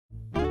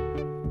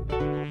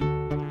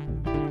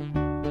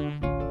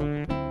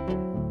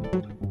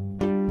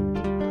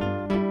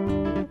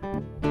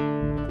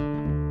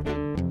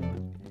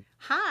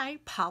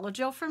Paola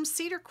Jo from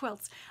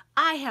SederQuilts.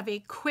 I have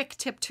a quick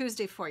tip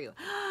Tuesday for you.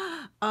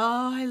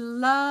 Oh, I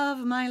love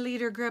my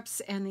leader grips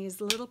and these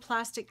little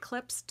plastic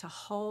clips to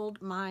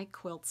hold my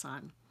quilts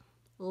on.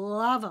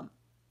 Love them.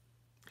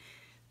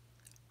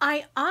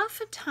 I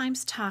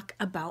oftentimes talk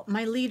about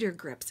my leader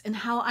grips and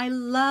how I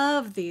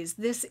love these.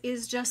 This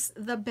is just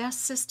the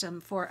best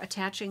system for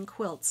attaching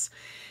quilts.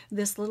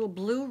 This little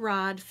blue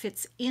rod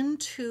fits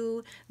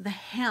into the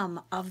hem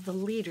of the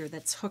leader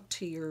that's hooked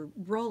to your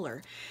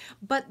roller.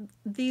 But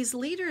these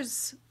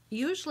leaders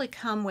usually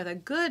come with a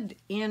good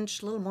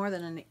inch, a little more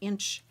than an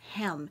inch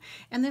hem.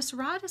 And this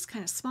rod is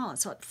kind of small, and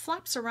so it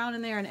flops around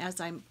in there, and as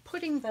I'm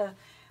putting the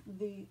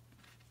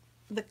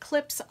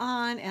clips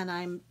on and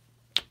I'm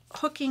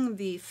hooking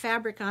the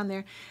fabric on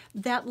there,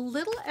 that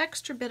little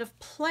extra bit of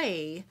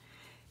play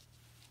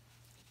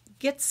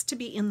gets to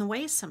be in the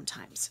way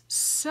sometimes.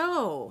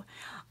 So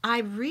I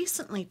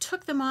recently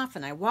took them off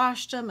and I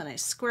washed them and I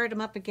squared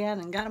them up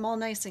again and got them all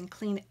nice and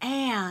clean.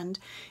 And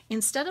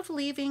instead of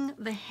leaving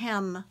the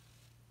hem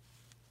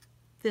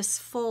this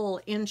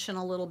full inch and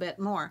a little bit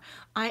more,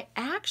 I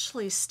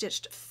actually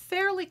stitched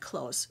fairly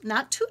close,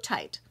 not too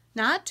tight,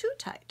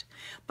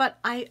 but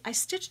I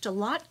stitched a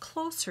lot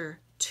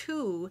closer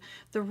to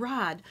the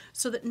rod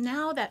so that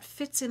now that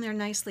fits in there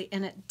nicely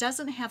and it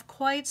doesn't have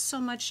quite so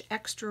much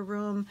extra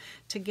room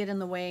to get in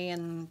the way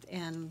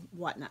and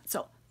whatnot.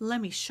 So let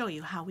me show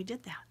you how we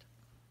did that.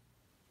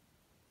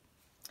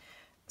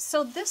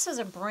 So this is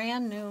a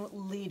brand new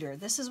leader.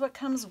 This is what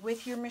comes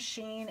with your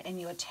machine, and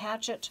you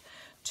attach it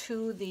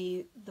to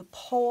the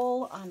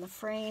pole on the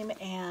frame,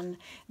 and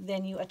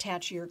then you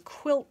attach your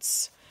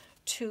quilts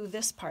to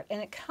this part, and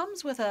it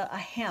comes with a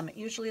hem. It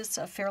usually is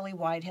a fairly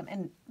wide hem,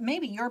 and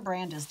maybe your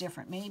brand is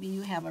different. Maybe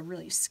you have a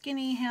really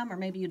skinny hem, or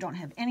maybe you don't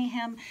have any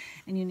hem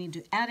and you need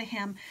to add a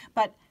hem.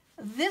 But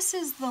this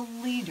is the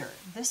leader.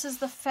 This is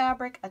the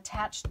fabric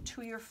attached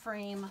to your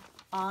frame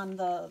on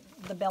the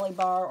belly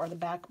bar or the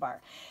back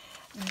bar.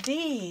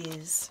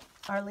 These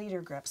are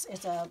leader grips.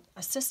 It's a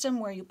system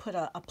where you put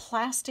a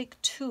plastic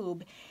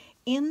tube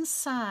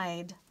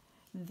inside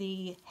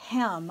the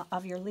hem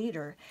of your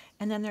leader,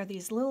 and then there are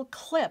these little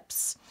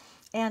clips,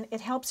 and it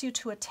helps you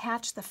to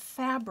attach the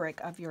fabric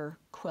of your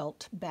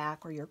quilt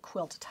back or your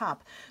quilt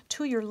top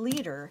to your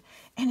leader,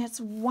 and it's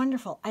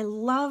wonderful. I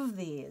love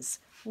these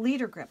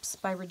leader grips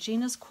by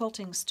Regina's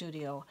Quilting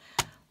Studio,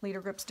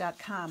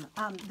 leadergrips.com.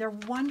 They're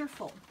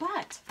wonderful,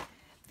 but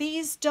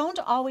these don't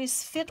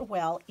always fit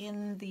well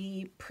in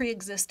the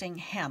pre-existing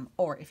hem,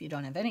 or if you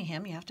don't have any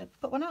hem, you have to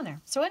put one on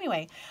there. So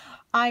anyway,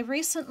 I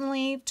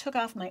recently took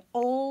off my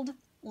old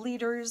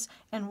leaders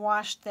and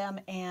washed them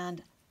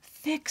and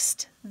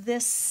fixed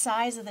this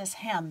size of this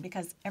hem,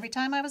 because every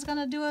time I was going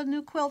to do a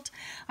new quilt,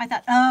 I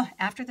thought, oh,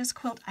 after this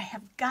quilt, I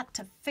have got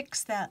to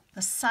fix the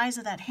size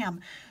of that hem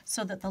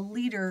so that the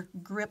leader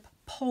grip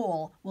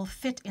pole will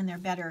fit in there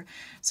better,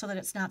 so that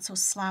it's not so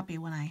sloppy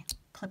when I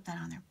clip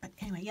that on there. But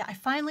anyway, yeah, I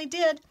finally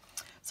did.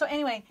 So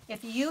anyway,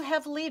 if you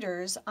have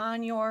leaders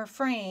on your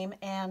frame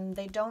and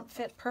they don't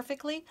fit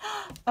perfectly,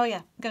 oh yeah,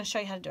 I'm going to show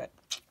you how to do it.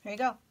 Here you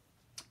go.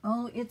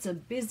 Oh, it's a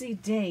busy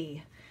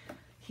day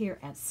here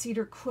at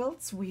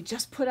SederQuilts. We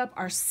just put up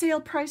our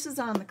sale prices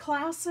on the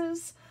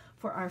classes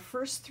for our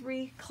first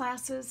 3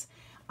 classes.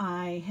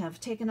 I have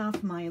taken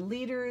off my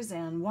leaders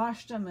and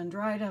washed them and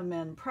dried them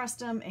and pressed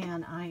them,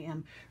 and I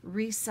am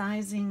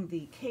resizing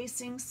the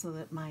casing so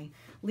that my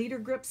leader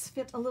grips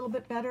fit a little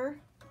bit better.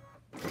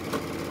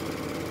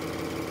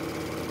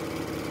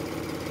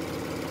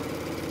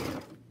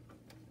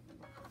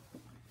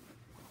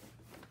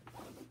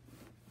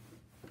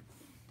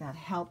 That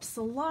helps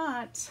a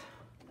lot.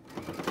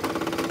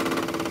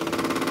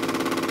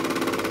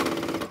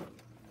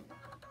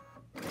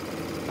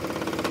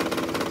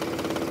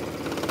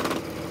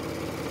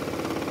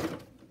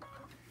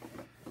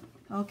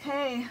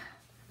 Okay,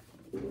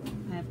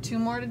 I have 2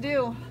 more to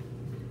do.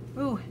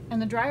 Ooh,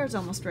 and the dryer's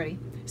almost ready.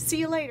 See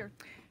you later.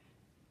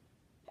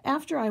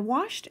 After I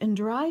washed and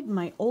dried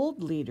my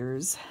old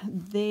leaders,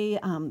 they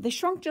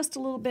shrunk just a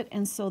little bit,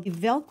 and so the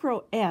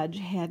Velcro edge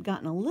had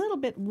gotten a little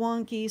bit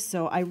wonky,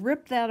 so I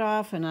ripped that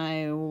off and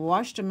I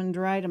washed them and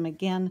dried them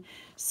again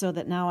so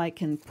that now I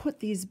can put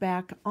these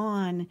back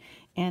on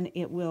and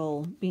it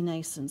will be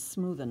nice and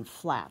smooth and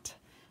flat.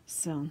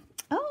 So,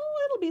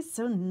 oh, it'll be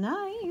so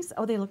nice.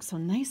 Oh, they look so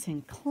nice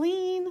and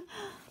clean.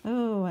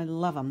 Oh, I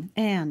love them.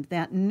 And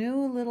that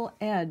new little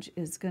edge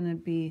is going to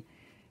be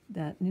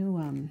that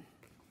new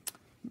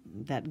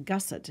that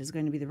gusset is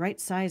going to be the right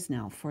size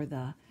now for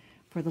the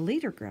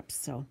leader grips.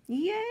 So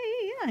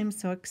yay, I'm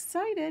so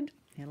excited.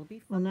 It'll be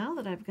fun. Well, now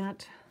that I've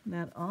got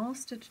that all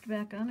stitched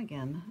back on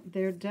again,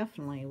 there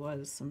definitely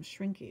was some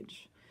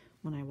shrinkage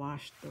when I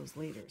washed those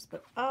leaders,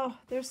 but oh,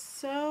 they're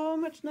so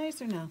much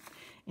nicer now,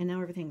 and now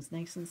everything's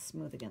nice and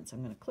smooth again. So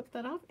I'm going to clip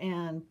that off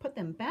and put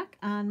them back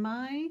on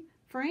my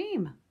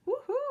frame.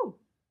 Woohoo!